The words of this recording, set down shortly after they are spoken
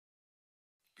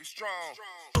Be strong.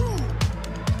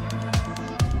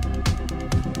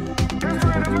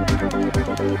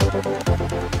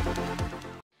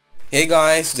 Hey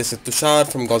guys, this is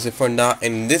Tushar from Gossipfunda,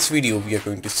 and in this video we are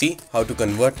going to see how to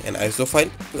convert an ISO file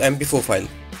to mp4 file.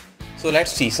 So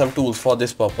let's see some tools for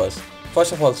this purpose.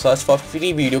 First of all, search for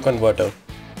free video converter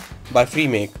by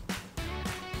FreeMake.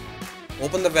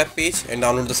 Open the web page and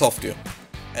download the software.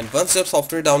 And once your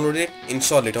software is downloaded,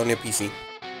 install it on your PC.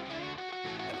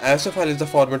 An ISO file is the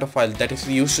format of file that is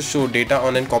used to store data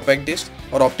on a compact disc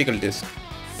or optical disc.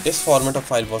 This format of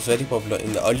file was very popular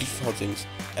in the early 2000s,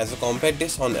 as a compact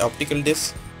disc on optical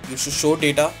disc used to store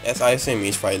data as ISO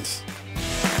image files.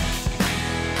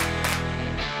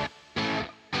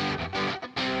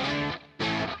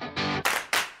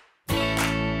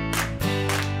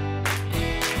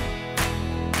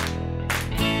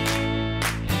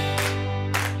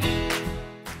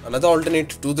 Another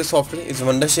alternative to this software is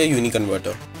Wondershare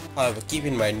UniConverter. However, keep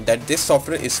in mind that this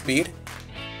software is paid.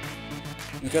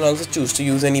 You can also choose to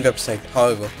use any website.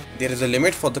 However, there is a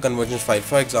limit for the conversion file.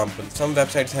 For example, some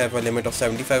websites have a limit of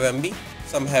 75 MB,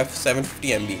 some have 750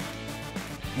 MB.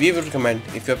 We would recommend,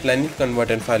 if you are planning to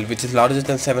convert a file which is larger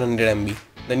than 700 MB,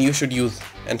 then you should use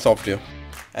an software,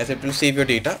 as it will save your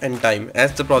data and time,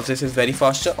 as the process is very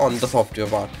faster on the software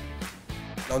part.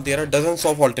 Now there are dozens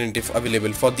of alternatives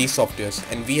available for these softwares,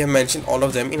 and we have mentioned all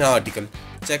of them in our article.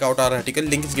 Check out our article,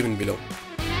 link is given below.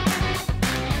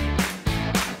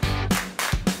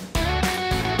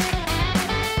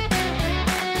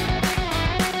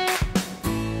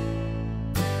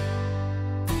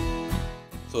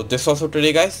 So this was for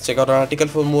today guys. Check out our article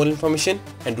for more information,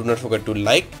 and do not forget to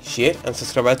like, share and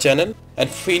subscribe our channel, and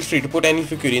feel free to put any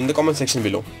query in the comment section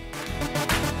below.